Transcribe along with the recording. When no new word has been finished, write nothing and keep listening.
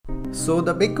So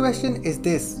the big question is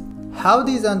this: how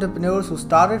these entrepreneurs who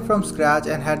started from scratch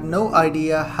and had no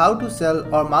idea how to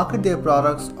sell or market their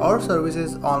products or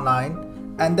services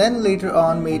online and then later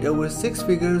on made over 6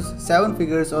 figures, 7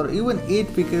 figures or even 8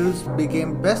 figures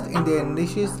became best in their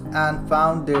niches and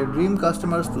found their dream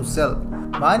customers to sell.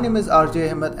 My name is RJ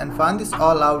Ahmed and find this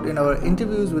all out in our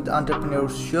Interviews with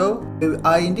Entrepreneurs show.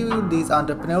 I interviewed these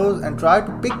entrepreneurs and tried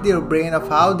to pick their brain of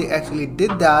how they actually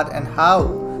did that and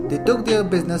how they took their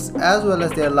business as well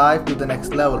as their life to the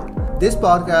next level. This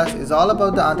podcast is all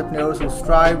about the entrepreneurs who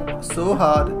strive so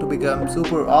hard to become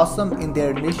super awesome in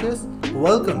their niches.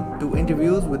 Welcome to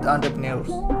Interviews with Entrepreneurs.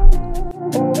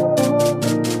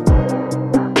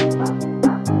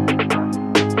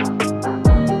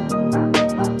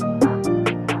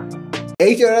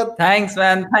 Hey Sharad. Thanks,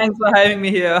 man. Thanks for having me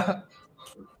here.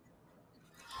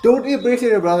 Totally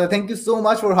appreciate it, brother. Thank you so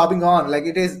much for hopping on. Like,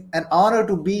 it is an honor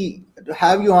to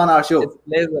have you on our show.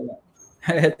 Pleasure, man.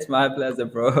 It's my pleasure,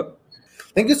 bro.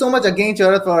 Thank you so much again,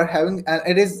 Sharad, for having. And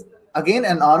it is again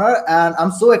an honor, and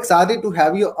I'm so excited to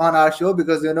have you on our show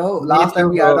because last time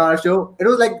we had on our show, it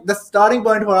was like the starting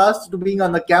point for us to being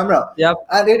on the camera. Yep.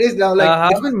 And it is now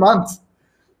like it's been months,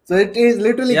 so it is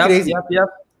literally crazy. Yep.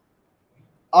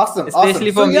 Awesome.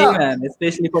 Especially for me, man.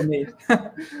 Especially for me.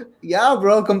 Yeah,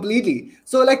 bro, completely.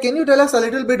 So, like, can you tell us a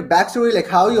little bit backstory, like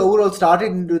how you overall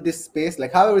started into this space,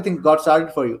 like how everything got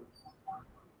started for you?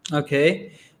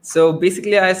 Okay. So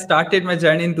basically, I started my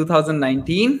journey in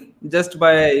 2019 just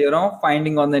by,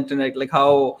 finding on the internet, like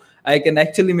how I can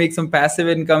actually make some passive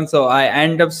income. So I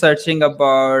end up searching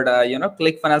about,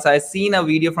 ClickFunnels. I seen a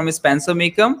video from Spencer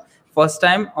Makeup first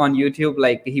time on YouTube,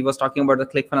 like he was talking about the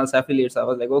ClickFunnels affiliates. I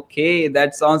was like, okay,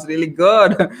 that sounds really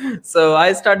good. So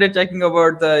I started checking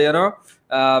about the,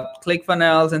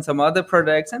 ClickFunnels and some other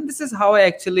products. And this is how I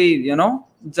actually,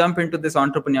 jump into this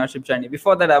entrepreneurship journey.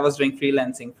 Before that, I was doing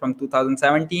freelancing from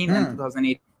 2017 and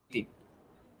 2018.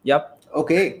 Yep.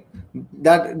 Okay.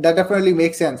 That definitely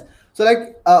makes sense. So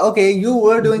like, okay, you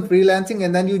were doing freelancing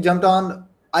and then you jumped on,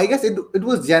 I guess it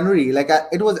was January. Like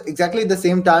it was exactly the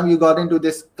same time you got into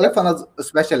this ClickFunnels,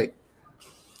 especially.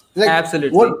 Like,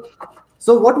 absolutely.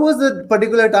 So what was the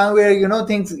particular time where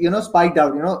things spiked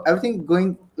out? Everything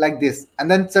going like this,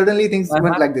 and then suddenly things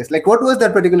went like this. Like what was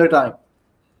that particular time?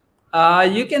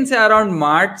 You can say around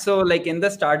March. So like in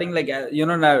the starting, like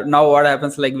now what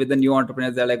happens like with the new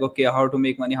entrepreneurs, they're like, okay, how to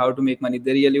make money?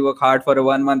 They really work hard for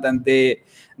 1 month, and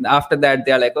after that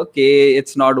they're like, okay,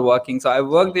 it's not working. So I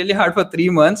worked really hard for 3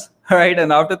 months, right?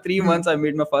 And after 3 months, I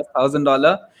made my first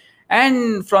 $1,000,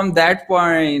 and from that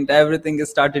point, everything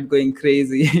started going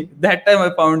crazy. That time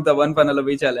I found the One Funnel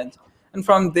Away challenge, and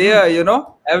from there,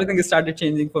 everything started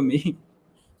changing for me.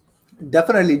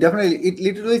 Definitely, it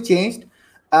literally changed.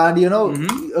 And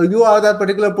you are that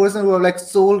particular person who have like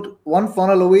sold One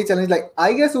Funnel Away challenge, like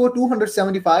I guess over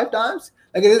 275 times.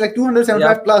 Like it is like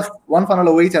 275 plus One Funnel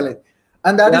Away challenge,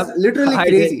 and that is literally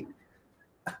crazy.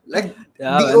 Like the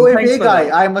OFA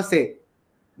guy, I must say.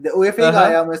 The OFA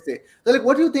guy, I must say. So like,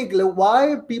 what do you think? Like,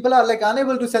 why people are like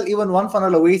unable to sell even One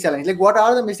Funnel Away challenge? Like, what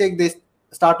are the mistakes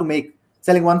they start to make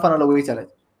selling One Funnel Away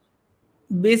challenge?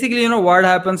 Basically, what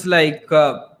happens like.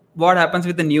 What happens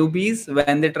with the newbies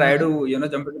when they try to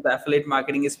jump into the affiliate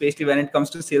marketing, especially when it comes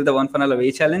to sell the One Funnel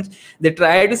Away challenge. They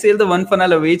try to sell the One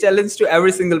Funnel Away challenge to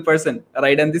every single person,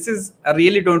 right? And this is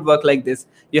really don't work like this.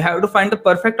 You have to find the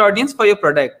perfect audience for your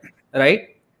product,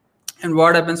 right? And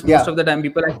what happens most of the time,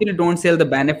 people actually don't sell the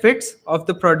benefits of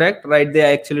the product, right? They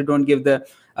actually don't give the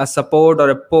support or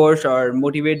a push or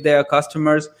motivate their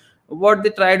customers. What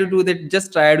they try to do, they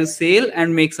just try to sell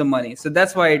and make some money. So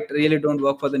that's why it really don't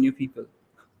work for the new people.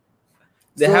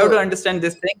 They have to understand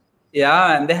this thing.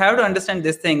 Yeah, and they have to understand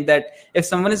this thing that if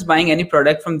someone is buying any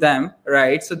product from them,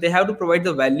 right? So they have to provide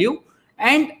the value,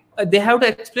 and they have to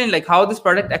explain like how this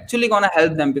product actually gonna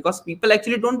help them, because people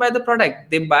actually don't buy the product.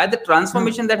 They buy the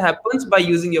transformation that happens by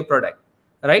using your product,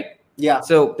 right? Yeah.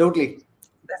 So totally.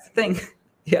 That's the thing.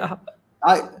 Yeah.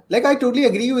 I totally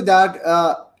agree with that.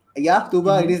 Yeah,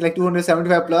 Tuba, it is like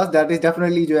 275 plus. That is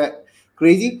definitely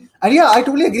crazy. And yeah, I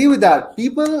totally agree with that.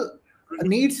 People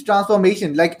needs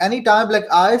transformation. Like anytime, like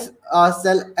I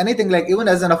sell anything, like even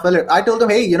as an affiliate, I told them,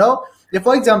 hey, if,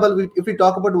 for example, if we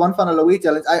talk about One Funnel Away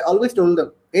challenge, I always told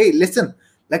them, hey, listen,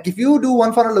 like if you do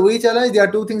One Funnel Away challenge, there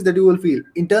are two things that you will feel: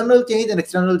 internal change and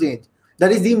external change.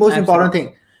 That is the most important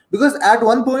thing. Because at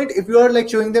one point, if you are like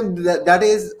showing them that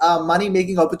is a money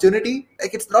making opportunity,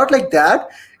 like it's not like that.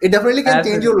 It definitely can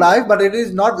change your life, but it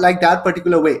is not like that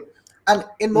particular way. And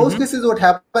in most cases, what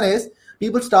happens is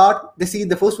people they see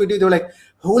the first video, they're like,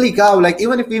 holy cow, like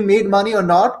even if we made money or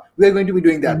not, we are going to be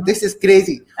doing that. This is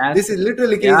crazy. This is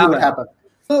literally crazy what happened.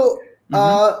 So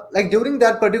like during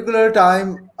that particular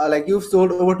time, like you've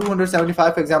sold over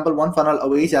 275, for example, one funnel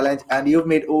away challenge, and you've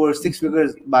made over six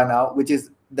figures by now, which is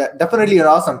definitely an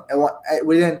awesome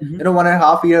within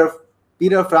 1.5 year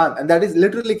period of time, and that is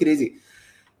literally crazy.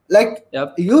 Like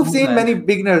Yep. you've Good, seen man. many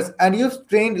beginners, and you've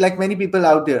trained like many people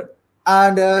out there,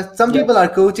 and some Yep. people are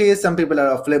coaches, some people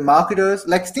are flip marketers.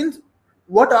 Like, since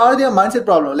what are their mindset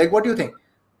problem? Like, what do you think?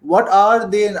 What are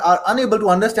they are unable to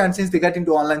understand since they get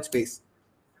into online space?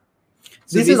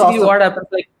 So This is basically, awesome. what happens,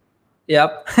 like,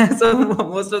 yep. So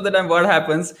most of the time, what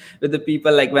happens with the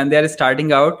people, like when they are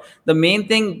starting out, the main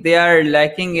thing they are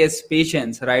lacking is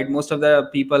patience, right? Most of the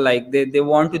people, like they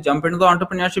want to jump into the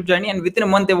entrepreneurship journey, and within a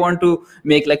month they want to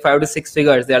make like 5 to 6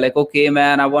 figures. They're like, okay,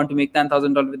 man, I want to make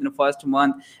 $10,000 within the first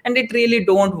month, and it really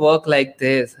don't work like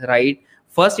this, right?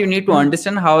 First, you need to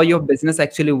understand how your business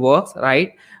actually works,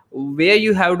 right? Where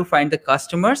you have to find the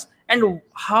customers and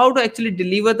how to actually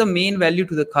deliver the main value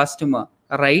to the customer,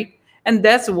 right? And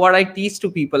that's what I teach to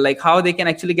people, like how they can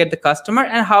actually get the customer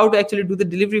and how to actually do the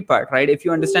delivery part, right? If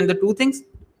you understand the two things,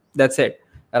 that's it,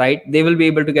 right? They will be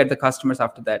able to get the customers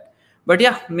after that. But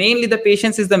yeah, mainly the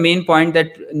patience is the main point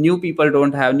that new people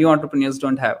don't have, new entrepreneurs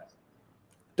don't have.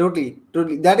 Totally.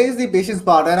 That is the patience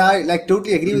part, and I like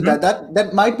totally agree with Mm-hmm. that.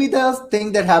 That might be the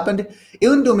thing that happened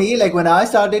even to me. Like when I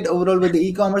started overall with the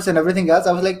e-commerce and everything else,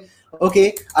 I was like,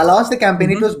 okay, I launched the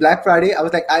campaign. It Mm-hmm. was Black Friday. I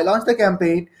was like, I launched the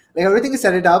campaign. Like everything is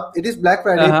set it up. It is Black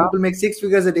Friday. Uh-huh. People make six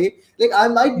figures a day. Like I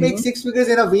might make Mm-hmm. six figures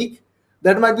in a week.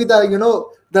 That might be the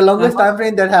longest Uh-huh. time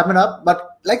frame that happened up.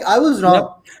 But like I was Yep.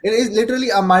 wrong. It is literally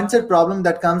a mindset problem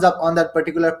that comes up on that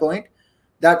particular point.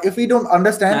 That if we don't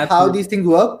understand how Absolutely. these things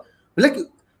work, like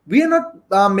we are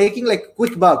not making like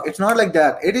quick buck. It's not like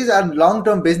that. It is a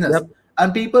long-term business, Yep.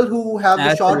 and people who have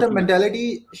the short-term Absolutely.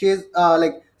 mentality, she's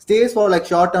like stays for like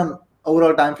short-term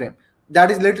overall time frame.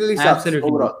 That is literally sucks Absolutely.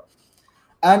 overall.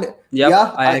 And Yep.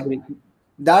 yeah, I agree.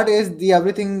 that is the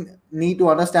everything need to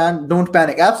understand. Don't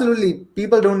panic. Absolutely,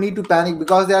 people don't need to panic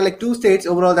because there are like two states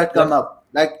overall that come Yep. up.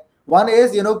 Like one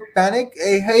is panic.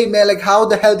 Hey man, like how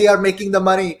the hell they are making the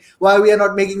money? Why we are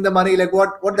not making the money? Like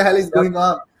what the hell is Yep. going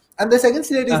on? And the second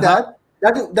state is Uh-huh.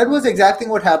 that was exactly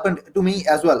what happened to me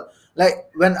as well. Like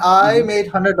when I Mm-hmm. made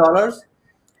 $100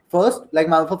 first, like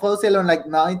my first sale on like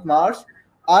 9th March,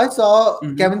 I saw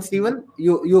Mm-hmm. Kevin Steven.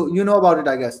 You know about it,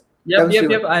 I guess. Yep. Kevin Yep.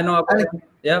 Steven. Yep. I know about And it.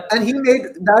 Yep. and he made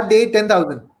that day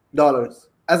 $10,000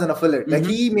 as an affiliate. Like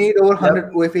Mm-hmm. he made over Yep.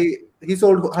 100 OFA. He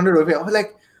sold 100 OFA. I was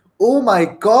like, oh my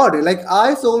god! Like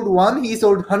I sold one, he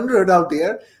sold 100 out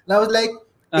there, and I was like,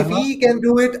 if Uh-huh. he can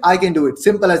do it, I can do it.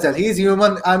 Simple as that. He's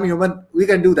human. I'm human. We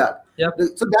can do that. Yep.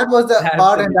 So that was the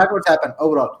part, and Absolutely. that what happened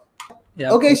overall.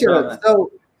 Yep. Okay, For sure, Shivam. man.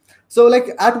 So like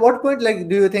at what point like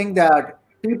do you think that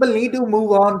people need to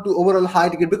move on to overall high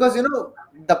ticket? Because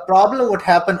the problem what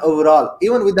happened overall,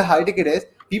 even with the high ticket, is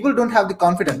people don't have the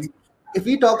confidence. Mhm. If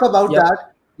we talk about Yep. that,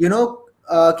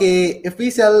 okay, if we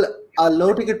sell a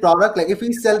low ticket product, like if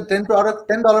we sell $10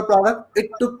 product, it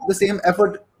took the same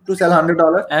effort to sell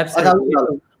 $100 or Absolutely.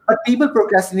 $1,000. But people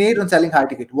procrastinate on selling high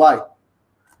ticket. Why?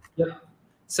 Yep.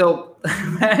 So,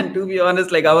 man, to be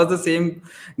honest, like I was the same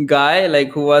guy,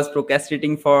 like who was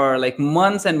procrastinating for like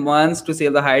months and months to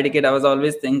sell the high ticket. I was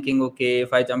always thinking, okay,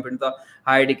 if I jump into the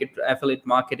high ticket affiliate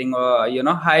marketing or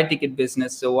high ticket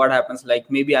business, so what happens? Like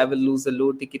maybe I will lose the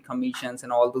low ticket commissions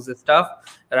and all those stuff,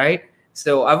 right?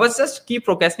 So I was just keep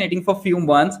procrastinating for a few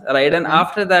months, right? And Hmm?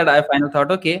 after that, I finally thought,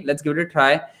 okay, let's give it a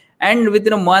try. And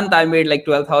within a month, I made like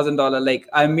 $12,000. Like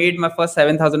I made my first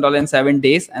 $7,000 in 7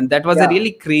 days, and that was a Yeah.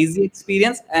 really crazy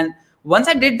experience. And once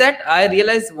I did that, I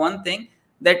realized one thing,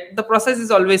 that the process is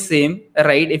always same,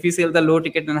 right? If you sell the low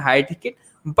ticket and high ticket,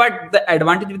 but the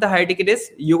advantage with the high ticket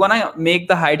is you're gonna make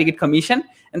the high ticket commission.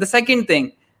 And the second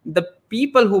thing, the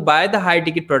people who buy the high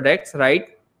ticket products, right,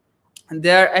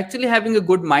 they are actually having a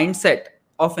good mindset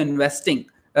of investing,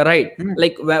 right? Hmm.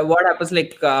 Like what happens,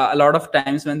 like a lot of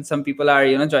times when some people are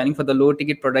joining for the low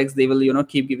ticket products, they will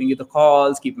keep giving you the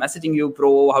calls, keep messaging you,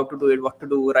 bro, how to do it, what to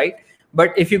do, right?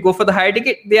 But if you go for the high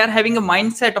ticket, they are having a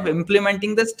mindset of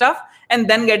implementing the stuff and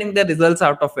then getting the results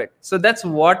out of it. So that's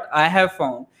what I have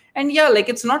found. And yeah, like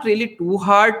it's not really too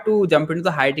hard to jump into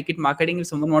the high ticket marketing. If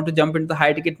someone want to jump into the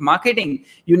high ticket marketing,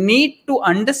 you need to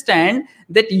understand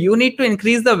that you need to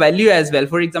increase the value as well.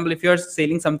 For example, if you're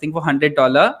selling something for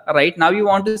 $100, right, now you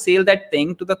want to sell that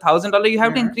thing to the $1,000, you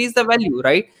have to Hmm. increase the value,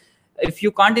 right? If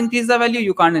you can't increase the value,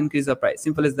 you can't increase the price.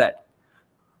 Simple as that.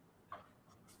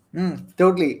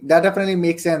 Totally. That definitely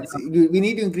makes sense. We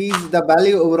need to increase the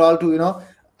value overall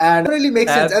and definitely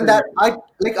makes sense. And that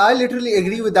Absolutely. I literally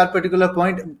agree with that particular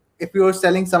point. If you're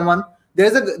selling someone,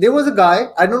 there was a guy,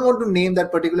 I don't want to name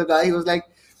that particular guy. He was like,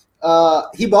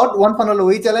 he bought one funnel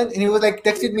away challenge, and he was like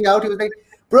texted me out. He was like,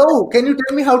 "Bro, can you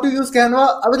tell me how to use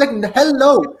Canva?" I was like, "Hell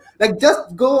no! Like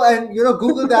just go and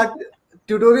Google that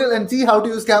tutorial and see how to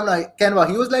use Canva."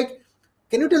 He was like,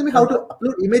 "Can you tell me how to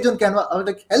upload image on Canva?" I was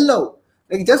like, "Hell no!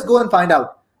 Like just go and find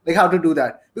out like how to do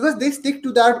that," because they stick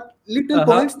to that little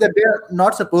points that they are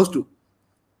not supposed to.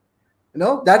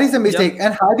 That is a mistake.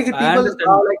 And high ticket people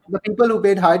are like the people who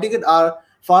paid high ticket are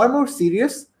far more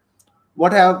serious.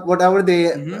 Whatever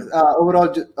they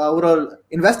overall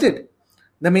invested,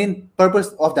 the main purpose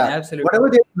of that. Absolutely. Whatever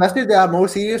they invested, they are more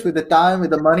serious with the time,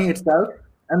 with the money itself,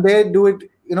 and they do it,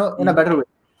 in a better way.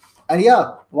 And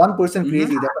yeah, 1%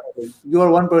 crazy. Definitely. You are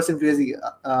 1% crazy,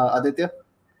 Aditya.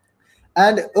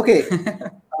 And okay,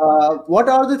 what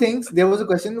are the things? There was a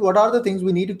question. What are the things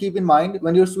we need to keep in mind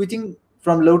when you're switching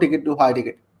from low ticket to high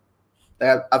ticket?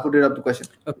 I put it up the question.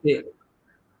 Okay.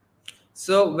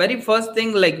 So very first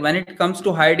thing, like when it comes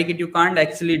to high ticket, you can't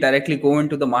actually directly go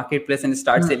into the marketplace and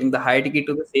start selling the high ticket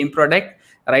to the same product,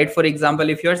 right? For example,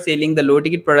 if you're selling the low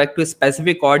ticket product to a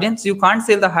specific audience, you can't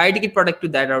sell the high ticket product to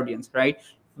that audience, right?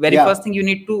 Very first thing, you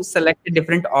need to select a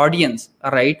different audience,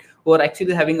 right? Who are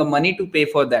actually having a money to pay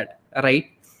for that, right?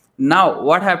 Now,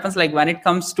 what happens, like when it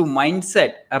comes to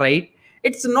mindset, right?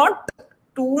 It's not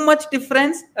too much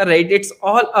difference, right? It's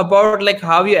all about like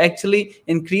how you actually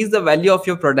increase the value of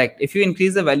your product. If you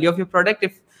increase the value of your product,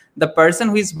 if the person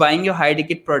who is buying your high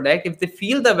ticket product, if they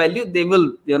feel the value, they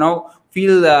will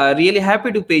feel really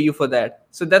happy to pay you for that.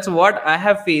 So that's what I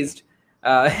have faced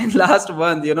in last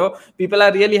month. People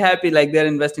are really happy, like they're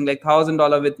investing like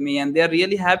 $1,000 with me, and they're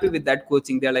really happy with that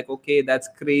coaching. They're like, okay, that's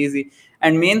crazy.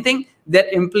 And main thing, they're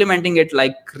implementing it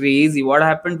like crazy. What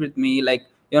happened with me, like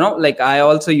I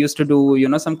also used to do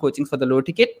some coaching for the low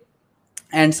ticket,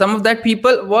 and some of that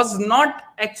people was not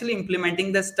actually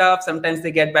implementing the stuff. Sometimes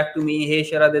they get back to me, hey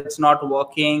Sharad, it's not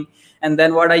working. And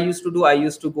then what I used to do, I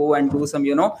used to go and do some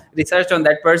research on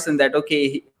that person, that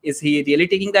okay, is he really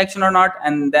taking the action or not?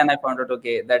 And then I found out,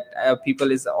 okay, that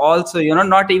people is also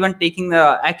not even taking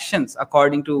the actions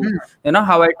according to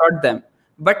how I taught them.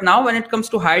 But now when it comes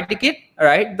to high ticket,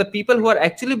 right, the people who are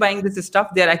actually buying this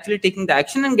stuff, they are actually taking the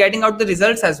action and getting out the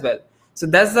results as well. So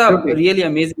that's a really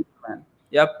amazing, man.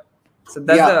 Yep. So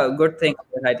that's a good thing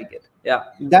about high ticket. Yeah.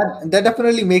 That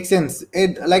definitely makes sense.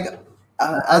 It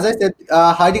as I said,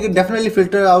 high ticket definitely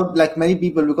filter out like many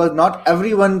people, because not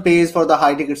everyone pays for the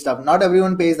high ticket stuff. Not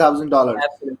everyone pays $1,000.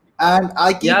 And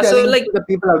I keep telling the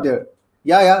people out there.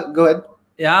 Yeah, go ahead.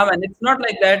 Yeah, man, it's not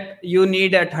like that. You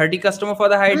need a 30 customer for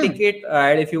the high ticket,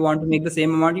 right? If you want to make the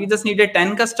same amount, you just need a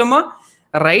 10 customer,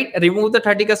 right? Remove the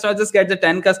 30 customer, just get the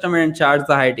 10 customer and charge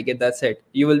the high ticket. That's it.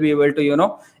 You will be able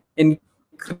to,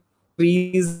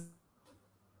 increase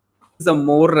the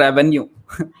more revenue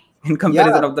in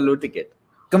comparison of the low ticket.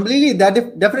 Completely.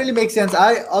 That definitely makes sense.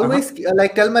 I always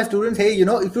like tell my students, hey,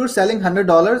 if you're selling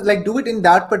 $100, like do it in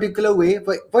that particular way.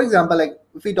 For example, like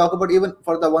if we talk about even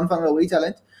for the one funnel away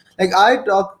challenge, like I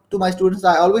talk to my students,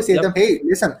 I always say to them, hey,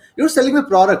 listen, you're selling a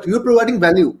product, you're providing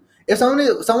value. If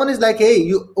someone is like, hey,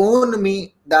 you own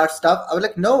me that stuff, I was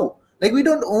like, no, like we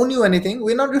don't own you anything.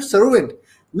 We're not your servant.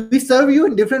 We serve you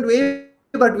in different ways,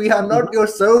 but we are not your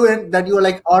servant that you are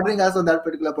like ordering us on that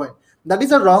particular point. That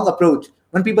is a wrong approach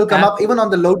when people come up even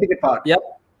on the low ticket part. Yep.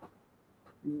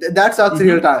 That sucks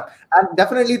real time. And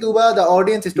definitely, Tuba, the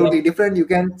audience is totally different. You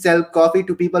can sell coffee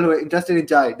to people who are interested in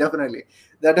chai. Definitely.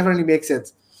 That definitely makes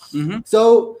sense.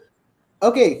 So,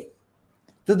 okay.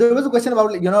 So there was a question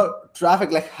about,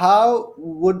 traffic, like how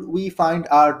would we find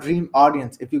our dream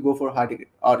audience if you go for a high ticket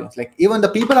audience? Like even the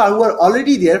people who are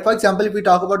already there, for example, if we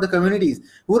talk about the communities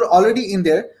who are already in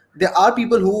there are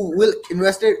people who will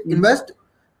invest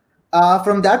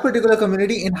from that particular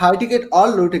community in high ticket or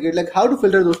low ticket. Like how to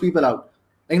filter those people out?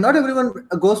 Like not everyone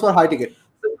goes for high ticket.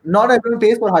 Not everyone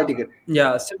pays for high ticket.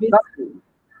 Yeah.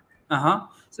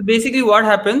 So basically what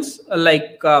happens,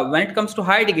 when it comes to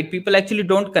high ticket, people actually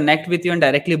don't connect with you and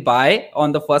directly buy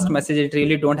on the first message. It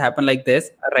really don't happen like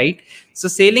this, right? So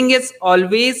selling is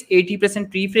always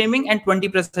 80% pre-framing and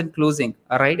 20% closing,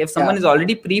 right? If someone is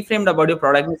already pre-framed about your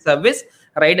product and service,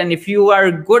 right, and if you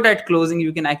are good at closing,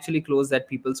 you can actually close that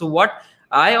people. So what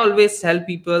I always tell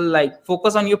people, like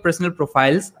focus on your personal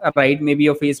profiles, right? Maybe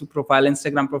your Facebook profile,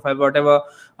 Instagram profile, whatever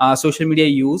social media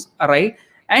you use, right?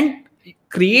 And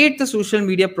create the social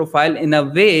media profile in a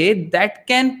way that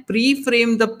can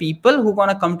pre-frame the people who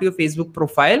gonna come to your Facebook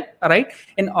profile, right,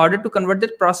 in order to convert the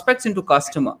prospects into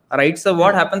customer, right? So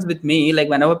what happens with me, like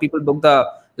whenever people book the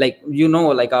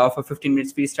a 15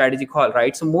 minutes free strategy call,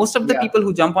 right? So most of the people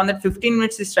who jump on that 15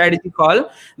 minutes strategy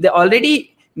call, they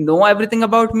already know everything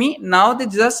about me. Now they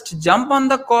just jump on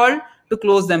the call to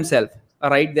close themselves,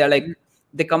 right? They're like,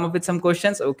 They come up with some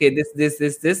questions. Okay,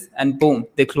 this, and boom,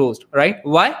 they closed. Right?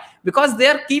 Why? Because they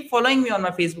are keep following me on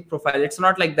my Facebook profile. It's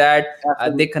not like that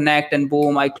they connect and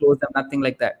boom, I close them. Nothing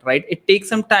like that. Right? It takes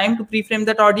some time to pre-frame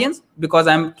that audience because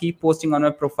I'm keep posting on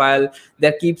my profile.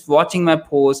 They keeps watching my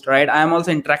post. Right? I am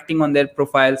also interacting on their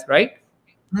profiles. Right?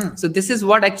 So this is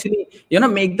what actually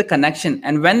make the connection.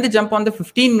 And when they jump on the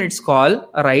 15 minutes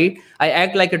call, right, I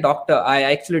act like a doctor. I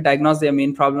actually diagnose their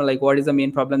main problem, like what is the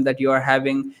main problem that you are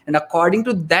having, and according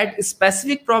to that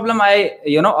specific problem, I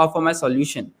offer my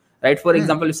solution. Right? For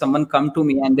example, if someone come to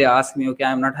me and they ask me, okay,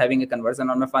 I'm not having a conversion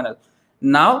on my funnel,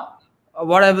 now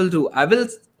what I will do, I will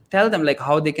tell them like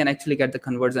how they can actually get the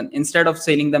conversion instead of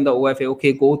selling them the OFA.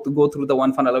 Okay, go through the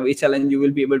one funnel away challenge, you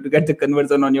will be able to get the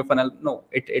conversion on your funnel. No,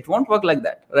 it won't work like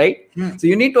that, right? So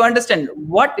you need to understand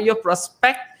what your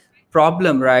prospect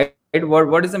problem, right?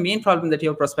 What is the main problem that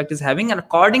your prospect is having, and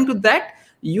according to that,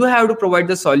 you have to provide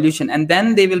the solution, and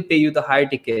then they will pay you the high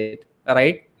ticket,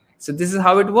 right? So this is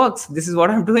how it works. This is what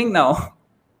I'm doing now.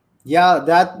 Yeah,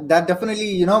 that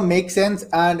definitely makes sense.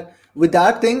 And with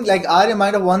that thing, like I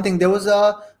remind of one thing. There was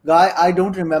a guy, I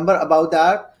don't remember about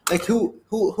that, like who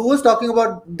was talking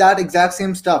about that exact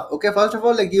same stuff. Okay, first of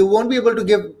all, like you won't be able to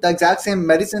give the exact same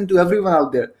medicine to everyone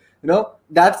out there.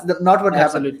 That's not what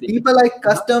happens. People like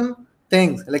custom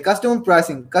things, like custom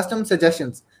pricing, custom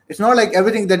suggestions. It's not like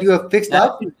everything that you have fixed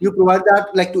up, you provide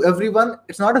that like to everyone.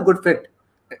 It's not a good fit.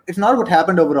 It's not what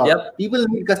happened overall. People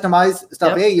need customized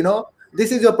stuff. Hey,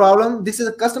 this is your problem, this is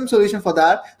a custom solution for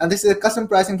that, and this is a custom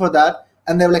pricing for that.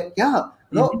 And they're like, yeah,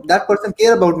 that person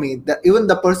care about me. That even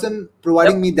the person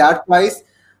providing me that price,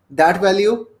 that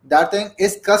value, that thing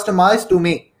is customized to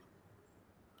me.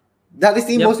 That is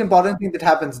the most important thing that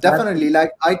happens. Definitely.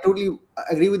 Like I totally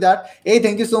agree with that. Hey,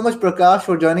 thank you so much, Prakash,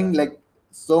 for joining. Like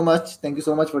so much. Thank you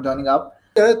so much for joining up.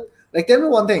 Like tell me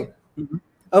one thing.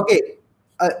 Okay.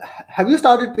 Have you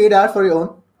started paid ads for your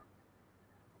own?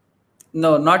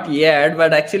 No, not yet,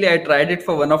 but actually I tried it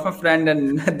for one of my friend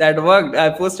and that worked.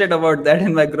 I posted about that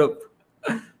in my group.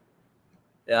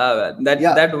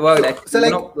 That worked. Actually,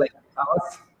 so like, I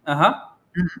was,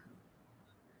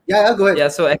 yeah, go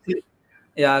ahead.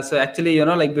 So actually,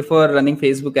 like before running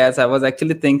Facebook ads, I was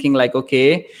actually thinking like,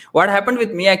 okay, what happened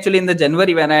with me actually in the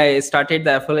January when I started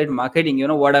the affiliate marketing,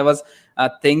 what I was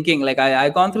thinking, like I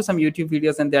gone through some YouTube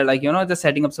videos and they're like, just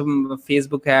setting up some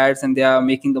Facebook ads and they are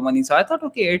making the money. So I thought,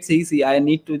 okay, it's easy. I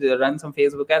need to run some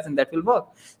Facebook ads and that will work.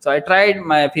 So I tried.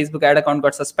 My Facebook ad account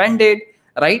got suspended,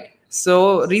 right?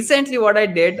 So recently what I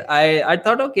did, I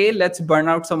thought, okay, let's burn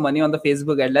out some money on the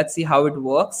Facebook ad. Let's see how it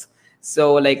works.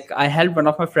 So like I helped one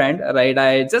of my friend, right?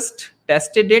 I just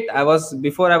tested it. I was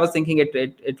thinking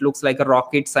it looks like a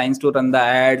rocket science to run the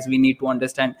ads. We need to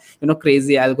understand,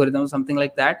 crazy algorithm, something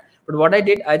like that. But what I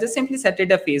did, I just simply set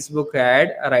it a Facebook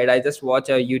ad, right? I just watched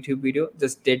a YouTube video,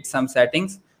 just did some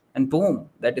settings, and boom,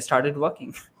 that started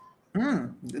working.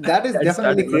 That is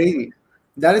definitely crazy.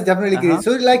 That is definitely crazy.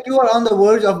 So like you are on the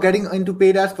verge of getting into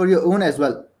paid ads for your own as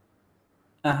well.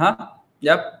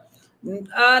 Yep.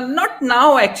 Not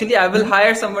now, actually. I will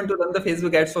hire someone to run the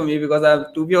Facebook ads for me because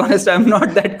to be honest, I'm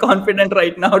not that confident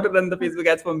right now to run the Facebook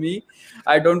ads for me.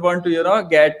 I don't want to,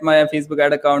 get my Facebook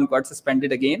ad account got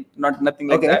suspended again. Nothing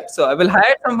like that. So I will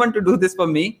hire someone to do this for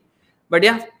me. But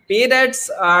yeah, paid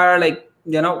ads are like,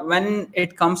 when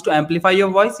it comes to amplify your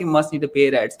voice, you must need a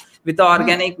paid ads. With the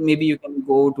organic, maybe you can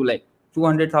go to like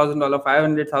 $200,000,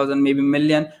 500,000, maybe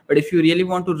million. But if you really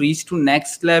want to reach to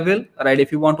next level, right?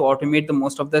 If you want to automate the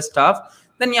most of the stuff,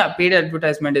 then yeah, paid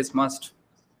advertisement is must.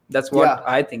 That's what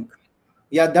I think.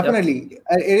 Yeah, definitely.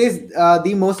 It is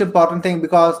the most important thing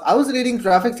because I was reading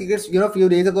Traffic Secrets, a few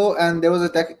days ago, and there was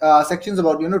a sections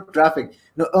about traffic,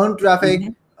 earn traffic,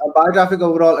 buy traffic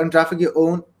overall, and traffic you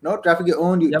own, traffic you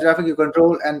own, traffic you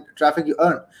control, and traffic you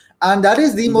earn. And that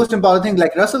is the most important thing.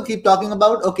 Like Russell keep talking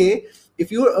about, okay,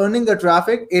 if you're earning the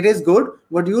traffic, it is good,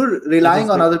 but you're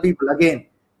relying on other people again.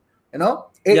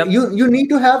 You need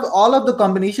to have all of the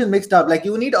combination mixed up. Like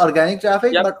you need organic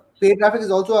traffic, but paid traffic is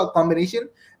also a combination.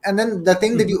 And then the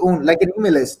thing that you own, like an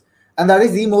email list. And that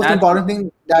is the most important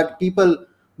thing that people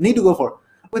need to go for.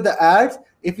 With the ads,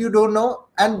 if you don't know,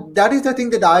 and that is the thing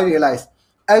that I realized.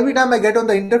 Every time I get on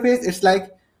the interface, it's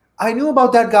like, I knew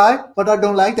about that guy, but I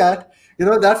don't like that.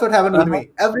 That's what happened with me.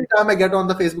 Every time I get on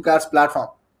the Facebook ads platform.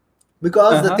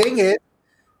 Because the thing is,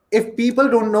 if people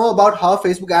don't know about how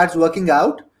Facebook ads working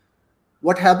out,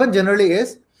 what happens generally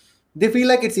is they feel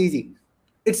like it's easy.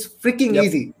 It's freaking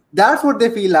easy. That's what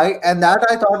they feel like. And that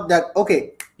I thought that,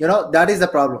 okay, that is the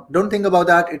problem. Don't think about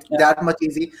that. It's that much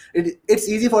easy. It's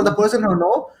easy for the person who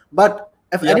know. But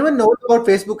if anyone knows about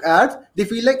Facebook ads, they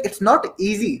feel like it's not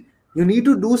easy. You need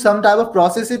to do some type of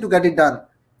process to get it done.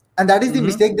 And that is the Mhm.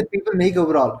 mistake that people make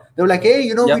overall. They were like, hey,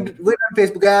 you know, Yep. we run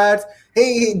Facebook ads.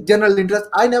 Hey, general interest.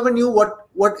 I never knew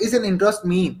what is an interest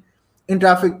mean in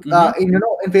traffic, Mhm.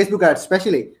 in Facebook ads,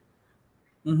 especially.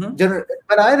 Mhm.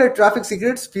 When I read Traffic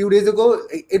Secrets few days ago,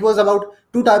 it was about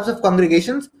two types of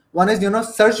congregations. One is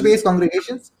search-based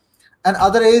congregations, and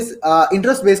other is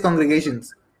interest-based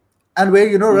congregations. And where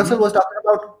Russell Mhm. was talking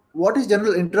about what is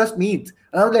general interest means,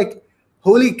 and I was like,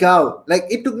 holy cow! Like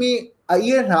it took me a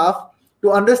year and a half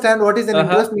to understand what is an Uh-huh.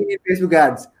 interest mean in Facebook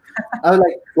ads. I was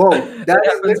like, whoa, that It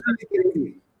is happens. literally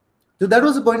crazy. So that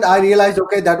was the point I realized,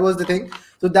 okay, that was the thing.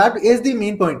 So that is the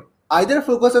main point. Either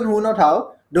focus on who, not how.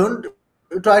 Don't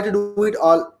try to do it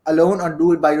all alone or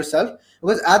do it by yourself.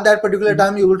 Because at that particular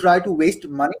time, you Mhm. will try to waste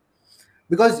money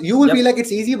because you will feel Yep. like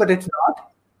it's easy, but it's not.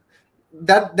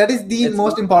 That is the It's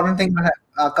most not. important thing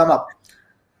when come up.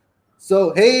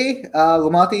 So hey,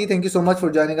 Gomati, thank you so much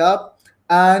for joining up.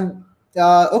 And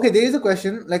okay, there is a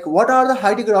question like, what are the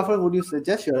high ticket offers would you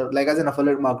suggest here, like as an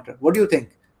affiliate marketer? What do you think?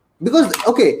 Because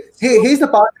okay, hey, So, here's the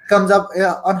part that comes up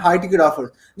on high ticket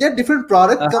offers. There are different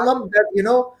products come uh-huh. up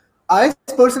that I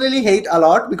personally hate a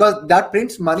lot because that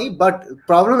prints money. But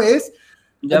problem is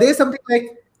there's Yep. something like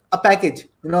a package.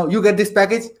 You get this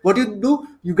package. What you do,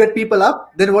 you get people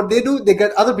up. Then what they do, they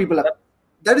get other people Yep. up.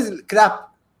 That is crap.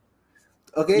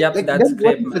 Okay, Yep. like That's then what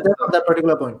great, you man. suggest So, on that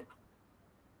particular point?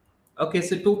 okay,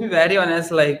 so to be very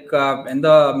honest, like in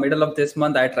the middle of this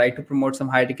month, I tried to promote some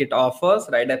high ticket offers,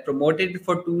 right? I promoted it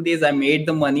for 2 days. I made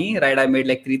the money, right? I made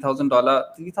like $3,000,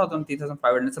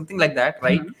 3,500, something like that,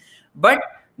 right? Mhm. But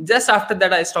just after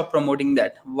that, I stopped promoting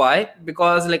that. Why?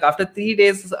 Because like after 3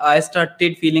 days, I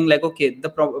started feeling like, okay, the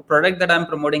product that I'm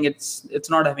promoting, it's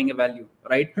not having a value,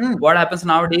 right? Hmm. What happens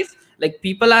nowadays? Like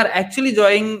people are actually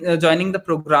joining the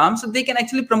program, so they can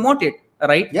actually promote it,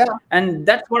 right? Yeah, And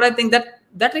that's what I think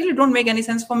that really don't make any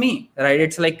sense for me, right?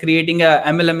 It's like creating a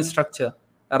MLM structure,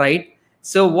 right?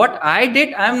 So what I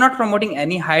did, I'm not promoting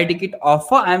any high ticket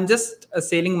offer. I'm just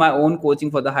selling my own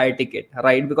coaching for the high ticket,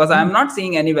 right? Because hmm. I'm not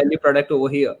seeing any value product over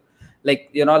here.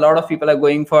 Like a lot of people are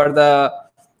going for the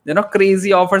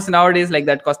crazy offers nowadays, like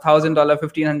that cost $1,000,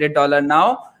 $1,500. Now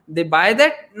they buy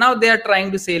that. Now they are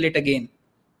trying to sell it again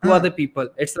to Hmm. other people.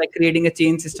 It's like creating a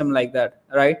chain system like that,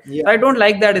 right? Yeah, So I don't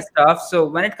like that stuff. So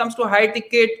when it comes to high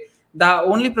ticket, the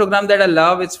only program that I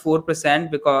love is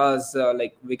 4%, because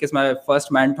like Vic is my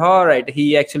first mentor, right? He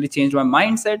actually changed my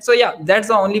mindset. So yeah, that's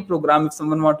the only program. If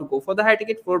someone want to go for the high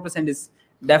ticket, 4% is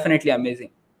definitely amazing.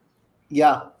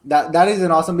 yeah. That is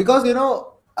an awesome because in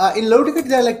low ticket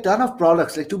there are like ton of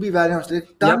products. Like to be very honest, like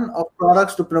Yep. ton of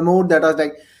products to promote that are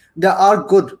like they are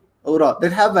good overall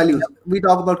that have values. Yep. We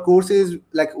talk about courses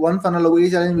like One Funnel Away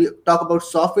Challenge. We talk about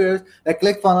softwares like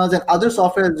ClickFunnels and other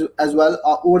software as well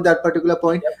over that particular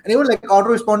point. Yep. And even like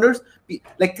autoresponders,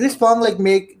 like Chris Fong like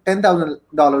make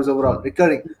 $10,000 overall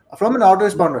recurring from an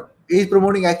autoresponder. He's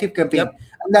promoting Active Campaign, Yep.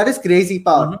 and that is crazy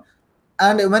power. Mm-hmm.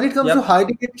 And when it comes to Yep. high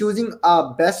ticket, choosing a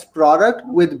best product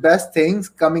with best things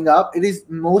coming up, it is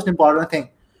most important thing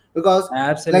because, like I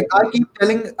Absolutely. keep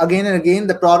telling again and again,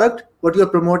 the product what you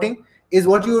are promoting is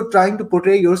what you are trying to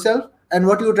portray yourself and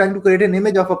what you are trying to create an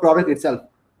image of a product itself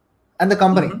and the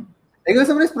company. Mm-hmm. Like if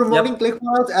someone is promoting Yep.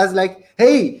 ClickFunnels as like,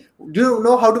 hey, do you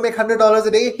know how to make $100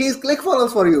 a day? Here's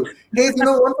ClickFunnels for you. Here's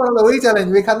One Funnel Away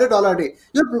Challenge, make $100 a day.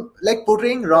 You're like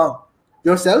portraying wrong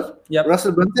yourself, Yep.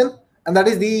 Russell Brunson, and that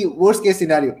is the worst case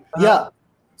scenario. Uh-huh. Yeah,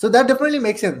 so that definitely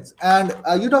makes sense. And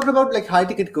you talked about like high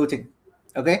ticket coaching,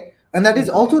 okay? And that is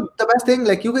Mm-hmm. also the best thing.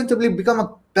 Like you can simply become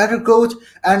a better coach.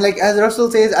 And like as Russell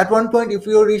says, at one point, if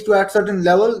you reach to a certain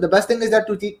level, the best thing is that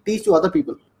to teach to other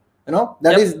people.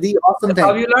 That Yep. is the awesome That's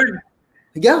how thing. you learn.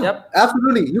 Yeah, Yep.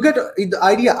 absolutely. You get the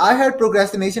idea. I had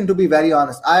procrastination to be very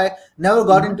honest. I never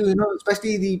got Mm-hmm. into,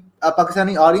 especially the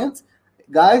Pakistani audience.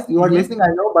 Guys, you are Mm-hmm. listening, I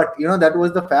know, but that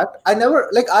was the fact. I never,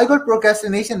 like, I got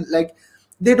procrastination. Like,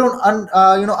 they don't,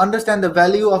 understand the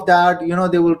value of that.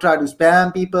 They will try to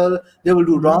spam people, they will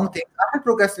do Mm-hmm. wrong things. I had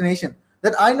procrastination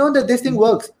that I know that this thing Mm-hmm.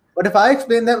 works. But if I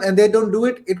explain them and they don't do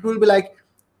it, it will be like,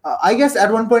 I guess at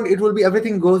one point it will be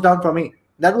everything goes down for me.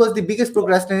 That was the biggest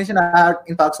procrastination I had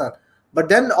in Pakistan. But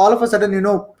then all of a sudden,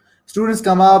 students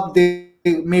come up, they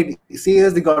made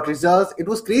sales, they got results. It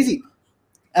was crazy.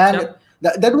 And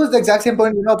Yep. that was the exact same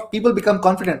point, people become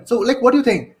confident. So, like, what do you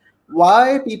think?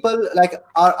 Why people like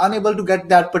are unable to get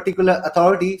that particular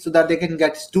authority so that they can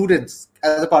get students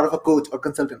as a part of a coach or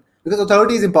consultant? Because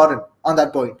authority is important on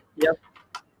that point. Yep.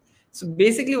 So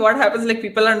basically what happens, like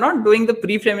people are not doing the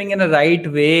pre-framing in a right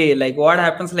way. Like what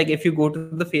happens, like if you go to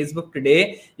the Facebook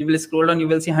today, you will scroll down, you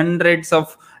will see hundreds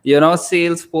of,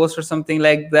 sales posts or something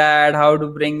like that, how to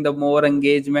bring the more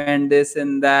engagement, this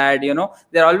and that,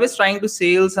 they're always trying to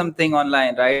sell something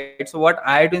online, right? So what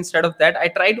I do instead of that, I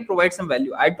try to provide some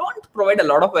value. I don't provide a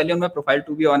lot of value on my profile,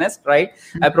 to be honest, right?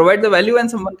 I provide the value when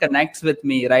someone connects with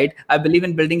me, right? I believe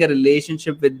in building a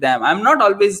relationship with them. I'm not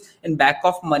always in back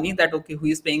of money that, okay, who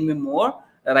is paying me more,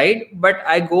 right? But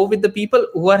I go with the people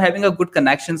who are having a good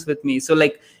connections with me. So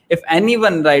like if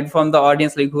anyone, right, from the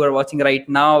audience, like who are watching right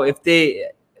now, if they,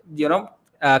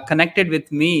 connected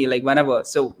with me, like whenever,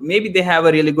 so maybe they have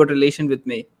a really good relation with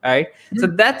me, right? So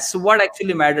that's what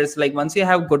actually matters. Like once you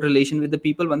have good relation with the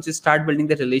people, once you start building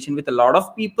the relation with a lot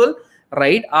of people,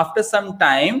 right, after some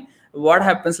time, what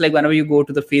happens, like whenever you go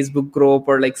to the Facebook group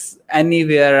or like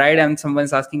anywhere, right, and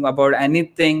someone's asking about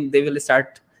anything, they will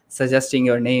start suggesting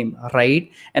your name,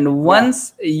 right? And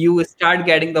once you start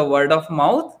getting the word of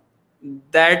mouth,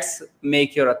 that's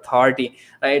make your authority,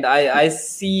 right? I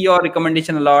see your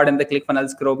recommendation a lot in the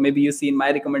ClickFunnels group. Maybe you see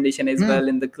my recommendation as well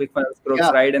in the ClickFunnels groups,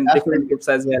 right, and different groups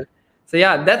as well. So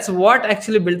yeah, that's what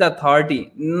actually build the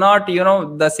authority, not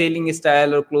the selling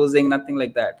style or closing, nothing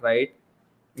like that, right?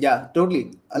 Yeah,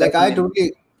 totally. Like I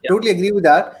totally agree with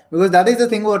that, because that is the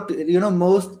thing what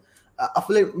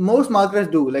most marketers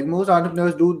do, like most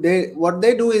entrepreneurs do. What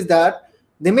they do is that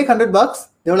they make $100.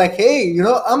 They're like, hey,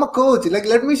 I'm a coach. Like,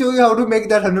 let me show you how to make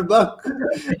that $100.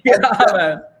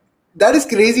 Man. That is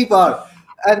crazy part.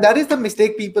 And that is the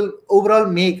mistake people overall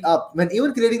make up when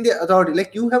even creating the authority.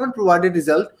 Like you haven't provided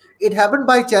result. It happened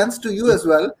by chance to you as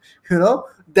well.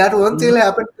 That one sale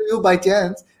happened to you by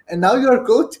chance, and now you're a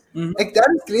coach. Like that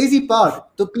is crazy part.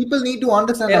 So people need to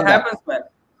understand it happens, man.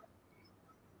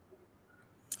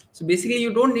 So basically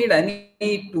you don't need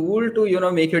any tool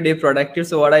to make your day productive.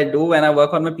 So what I do when I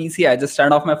work on my PC, I just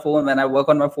turn off my phone. When I work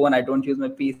on my phone, I don't use my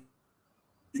PC.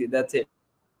 That's it.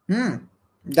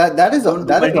 That is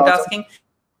multitasking. Awesome.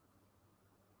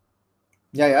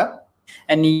 Yeah.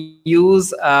 And use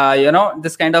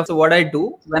this kind of. So what I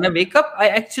do when I wake up, I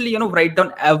actually write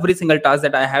down every single task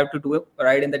that I have to do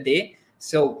right in the day.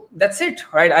 So that's it,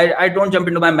 right? I don't jump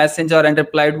into my messenger and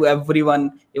reply to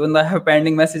everyone, even though I have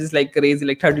pending messages like crazy,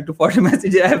 like 30 to 40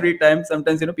 messages every time.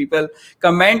 Sometimes people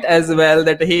comment as well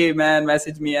that, hey man,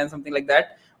 message me and something like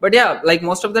that. But yeah, like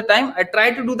most of the time I try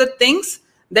to do the things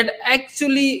that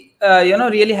actually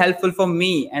really helpful for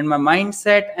me and my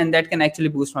mindset, and that can actually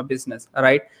boost my business,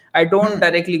 right? I don't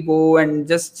directly go and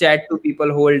just chat to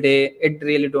people whole day. It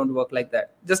really don't work like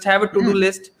that. Just have a to-do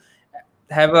list,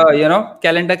 have a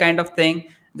calendar kind of thing,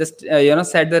 just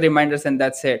set the reminders, and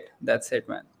that's it,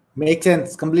 man. Makes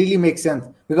sense. Completely makes sense,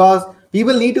 because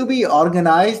people need to be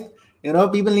organized.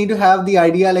 People need to have the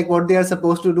idea like what they are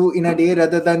supposed to do in a day,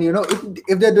 rather than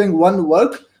if they're doing one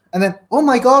work and then, oh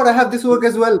my god, I have this work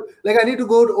as well, like I need to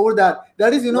go over that.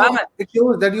 That is it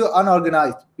shows that you're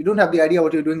unorganized. You don't have the idea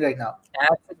what you're doing right now.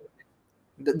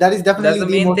 Absolutely. That is definitely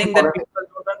that's the main thing that people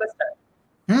don't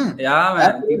understand. Yeah, man.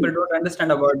 Absolutely. People don't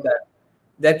understand about that.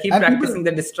 They keep practicing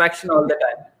the distraction all the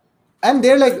time. And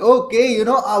they're like, okay,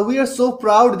 we are so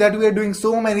proud that we are doing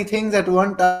so many things at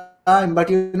one time. But,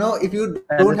 if you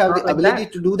don't have the ability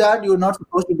to do that, you're not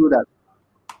supposed to do that.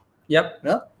 Yep.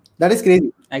 That is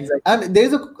crazy. Exactly. And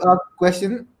there's a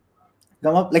question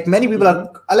come up. Like many people are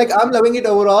like, I'm loving it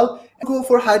overall. Go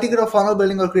for high ticket or funnel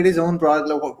building or create his own product.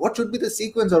 Like, what should be the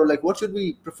sequence, or like what should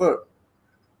we prefer?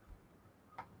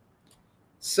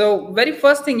 So very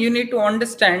first thing, you need to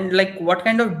understand like what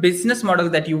kind of business model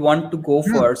that you want to go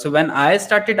for. So when I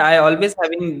started, I always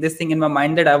having this thing in my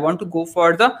mind that I want to go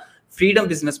for the freedom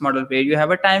business model, where you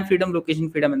have a time freedom, location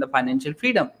freedom, and the financial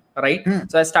freedom, right?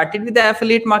 So I started with the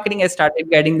affiliate marketing. I started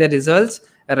getting the results,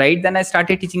 right? Then I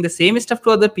started teaching the same stuff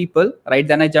to other people, right?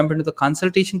 Then I jumped into the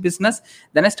consultation business.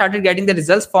 Then I started getting the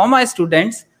results for my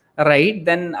students, right?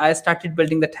 Then I started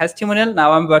building the testimonial.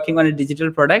 Now I'm working on a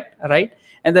digital product, right?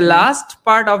 And the last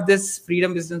part of this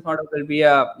freedom business model will be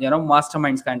a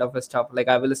masterminds kind of a stuff. Like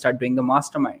I will start doing the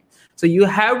mastermind. So you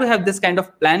have to have this kind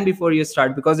of plan before you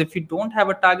start, because if you don't have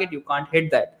a target, you can't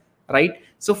hit that, right?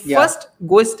 So first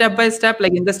go step by step.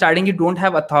 Like in the starting, you don't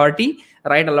have authority,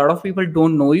 right? A lot of people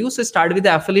don't know you. So start with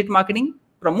the affiliate marketing,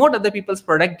 promote other people's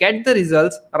product, get the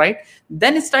results, right?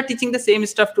 Then start teaching the same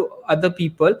stuff to other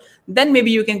people. Then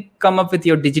maybe you can come up with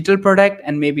your digital product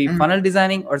and maybe funnel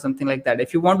designing or something like that.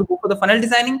 If you want to go for the funnel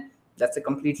designing, That's a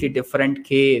completely different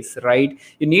case, right?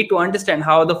 You need to understand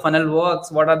how the funnel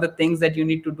works. What are the things that you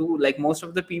need to do? Like most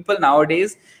of the people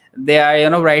nowadays, they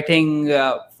are writing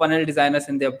funnel designers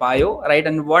in their bio, right?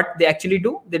 And what they actually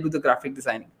do, they do the graphic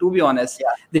designing. To be honest,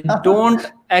 they don't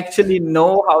actually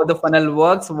know how the funnel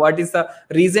works. What is the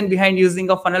reason behind using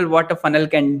a funnel? What a funnel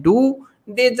can do?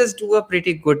 They just do a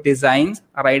pretty good designs,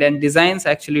 right? And designs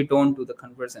actually don't do the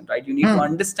conversion, right? You need to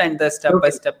understand the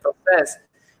step-by-step process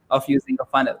of using a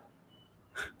funnel.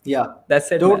 Yeah,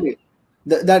 that's it. Totally.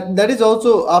 That is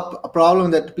also a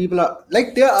problem that people are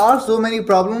like. There are so many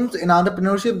problems in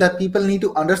entrepreneurship that people need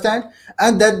to understand,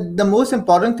 and that the most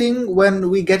important thing when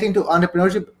we get into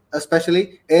entrepreneurship,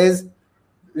 especially, is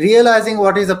realizing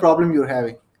what is the problem you're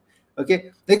having.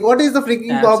 Okay, like what is the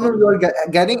freaking problem you're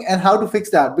getting and how to fix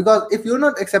that. Because if you're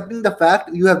not accepting the fact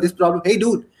you have this problem, hey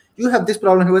dude, you have this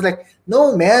problem. He was like,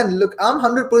 no man, look, I'm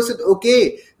 100%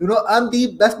 okay. I'm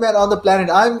the best man on the planet.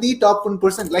 I'm the top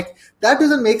 1%. Like that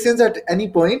doesn't make sense at any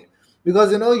point,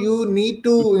 because you need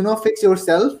to fix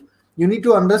yourself. You need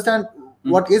to understand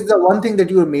what is the one thing that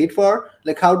you were made for,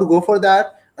 like how to go for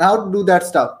that and how to do that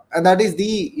stuff. And that is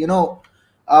the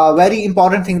very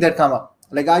important thing that come up.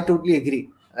 Like I totally agree.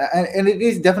 And it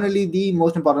is definitely the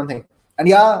most important thing. And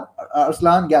yeah,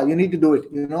 Arslan, yeah, you need to do it.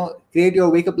 Create your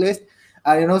wake up list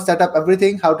and set up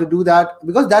everything, how to do that,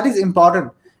 because that is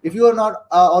important. If you are not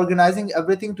organizing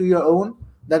everything to your own,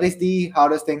 that is the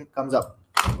hardest thing comes up.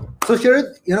 So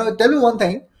Sharad, tell me one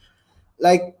thing.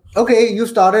 Like, okay, you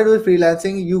started with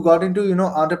freelancing, you got into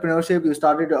entrepreneurship, you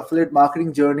started your affiliate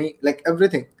marketing journey, like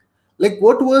everything. Like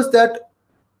what was that?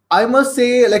 I must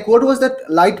say, like, what was that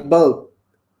light bulb?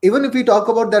 Even if we talk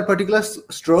about that particular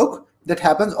stroke that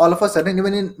happens all of a sudden,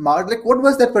 even in March, like what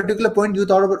was that particular point you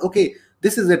thought about, okay,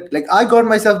 this is it. Like I got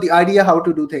myself the idea how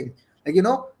to do things. Like,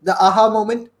 the aha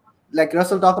moment, like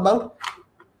Russell talked about.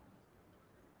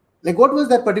 Like what was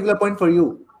that particular point for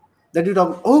you that you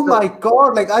thought, oh my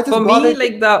God, like I just for me,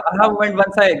 like the aha moment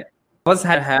once I was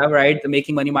have right, the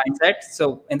making money mindset.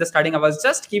 So in the starting, I was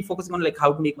just keep focusing on like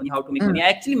how to make money. I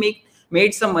actually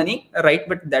made some money, right?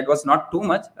 But that was not too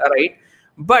much, right?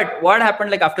 But what happened,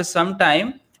 like after some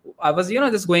time, I was,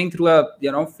 just going through a,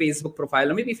 Facebook profile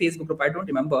or maybe Facebook group, I don't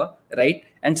remember, right?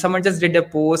 And someone just did a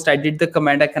post, I did the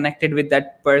comment, I connected with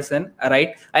that person,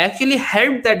 right? I actually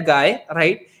helped that guy,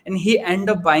 right? And he ended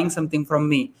up buying something from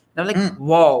me. And I'm like,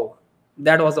 wow,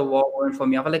 that was a wow moment for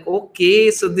me. I was like, okay,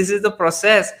 so this is the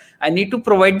process. I need to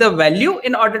provide the value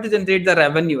in order to generate the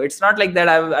revenue. It's not like that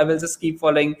I will just keep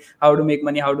following how to make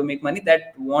money.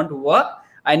 That won't work.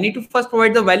 I need to first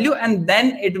provide the value and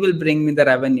then it will bring me the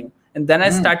revenue. And then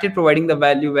I started providing the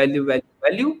value.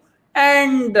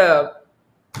 And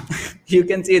you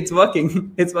can see it's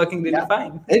working. It's working really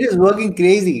fine. It is working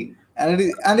crazy. And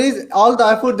it is all the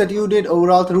effort that you did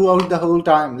overall throughout the whole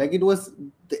time. Like it was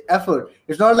the effort.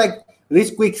 It's not like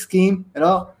rich quick scheme,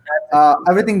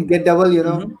 everything get double,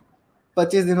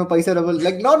 purchase, paisa double.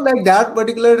 Like not like that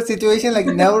particular situation, like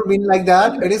never been like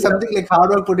that. It is something like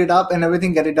hard work, put it up and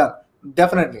everything get it done.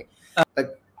 Definitely. Like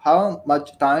how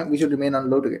much time we should remain on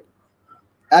low ticket?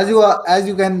 As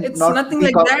you can. It's nothing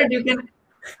like that. You can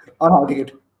on high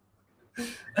ticket.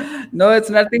 No, it's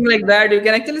nothing like that. You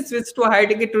can actually switch to a high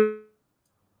ticket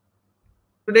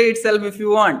today itself if you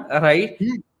want, right?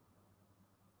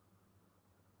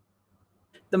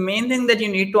 The main thing that you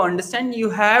need to understand, you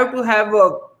have to have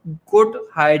a good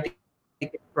high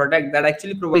ticket product that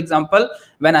actually provides. Example,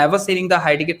 when I was selling the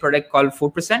high ticket product called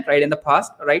 4%, right, in the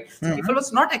past, right, so people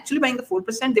was not actually buying the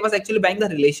 4%, they was actually buying the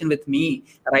relation with me,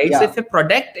 right? So if a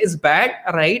product is bad,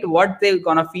 right, what they're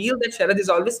gonna feel that Sharad is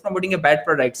always promoting a bad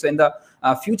product. So in the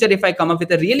future, if I come up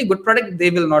with a really good product, they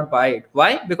will not buy it.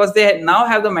 Why? Because they now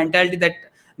have the mentality that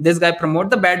this guy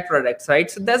promote the bad products, right?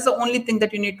 So that's the only thing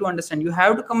that you need to understand. You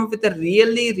have to come up with a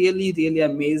really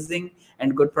amazing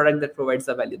and good product that provides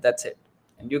the value. That's it.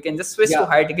 And you can just switch to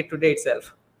high ticket today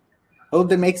itself. Hope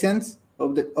that makes sense.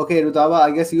 Okay, Rutawa, I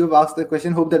guess you have asked the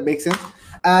question. Hope that makes sense.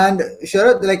 And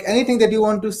Sharad, like anything that you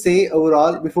want to say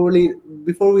overall before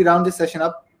we round this session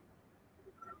up?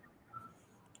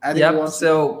 Yeah.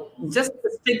 So just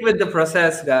stick with the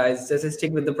process, guys. Just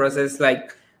stick with the process.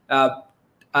 Like,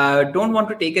 I don't want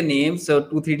to take a name. So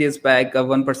 2-3 days back,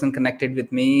 one person connected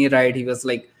with me, right? He was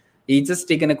like, he just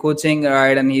taken a coaching,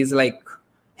 right? And he's like,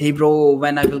 hey bro,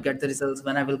 when I will get the results,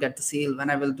 when I will get the sale,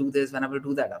 when I will do this, when I will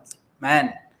do that. I was like,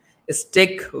 man,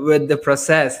 stick with the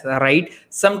process, right?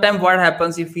 Sometimes what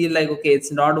happens, you feel like, okay,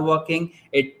 it's not working.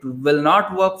 It will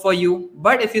not work for you.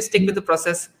 But if you stick with the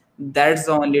process, that's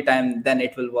the only time then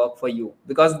it will work for you.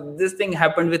 Because this thing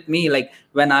happened with me. Like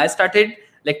when I started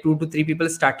like 2 to 3 people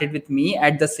started with me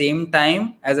at the same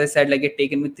time. As I said, like it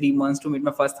taken me 3 months to meet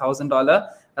my first $1,000,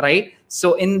 right?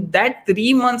 So in that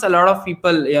 3 months, a lot of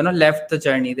people, left the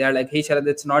journey. They are like, hey Sharad,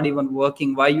 it's not even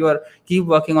working. Why you are keep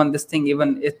working on this thing,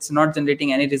 even it's not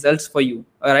generating any results for you?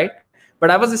 All right. But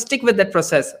I was stick with that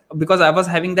process because I was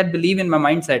having that belief in my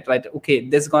mindset, right? Okay,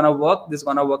 this gonna work, this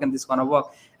gonna work, and this gonna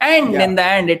work. And in the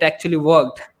end, it actually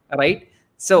worked, right?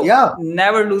 So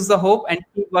never lose the hope and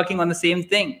keep working on the same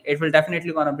thing. It will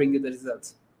definitely gonna bring you the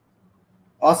results.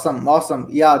 Awesome.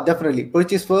 Yeah, definitely.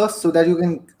 Purchase first so that you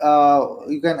can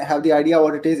have the idea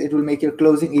what it is. It will make your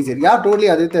closing easier. Yeah, totally,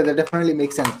 Aditya. That definitely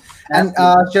makes sense. And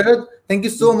Sharad, thank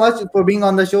you so much for being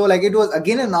on the show. Like it was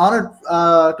again an honor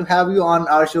to have you on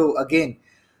our show again.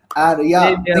 And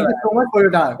yeah, thank you so much for your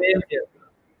time.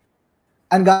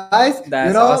 And guys,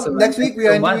 awesome, next week we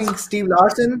are interviewing Steve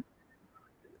Larsen.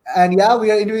 And yeah, we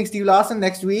are interviewing Steve Larsen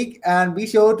next week. And be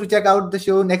sure to check out the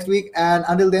show next week. And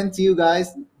until then, see you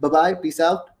guys. Bye-bye. Peace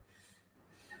out.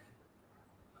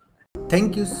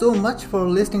 Thank you so much for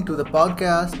listening to the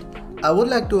podcast. I would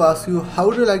like to ask you, how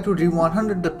would you like to Dream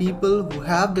 100 the people who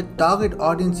have the target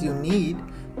audience you need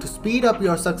to speed up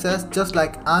your success, just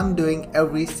like I'm doing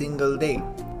every single day?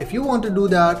 If you want to do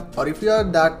that, or if you are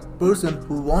that person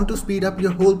who want to speed up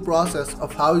your whole process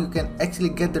of how you can actually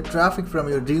get the traffic from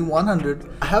your Dream 100,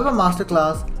 I have a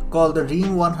masterclass called the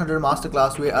Dream 100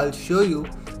 Masterclass, where I'll show you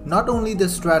not only the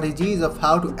strategies of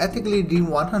how to ethically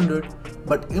Dream 100,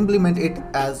 but implement it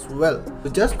as well. So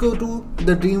just go to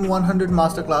the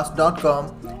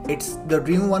dream100masterclass.com. It's the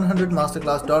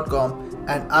dream100masterclass.com,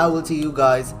 and I will see you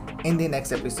guys in the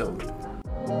next episode.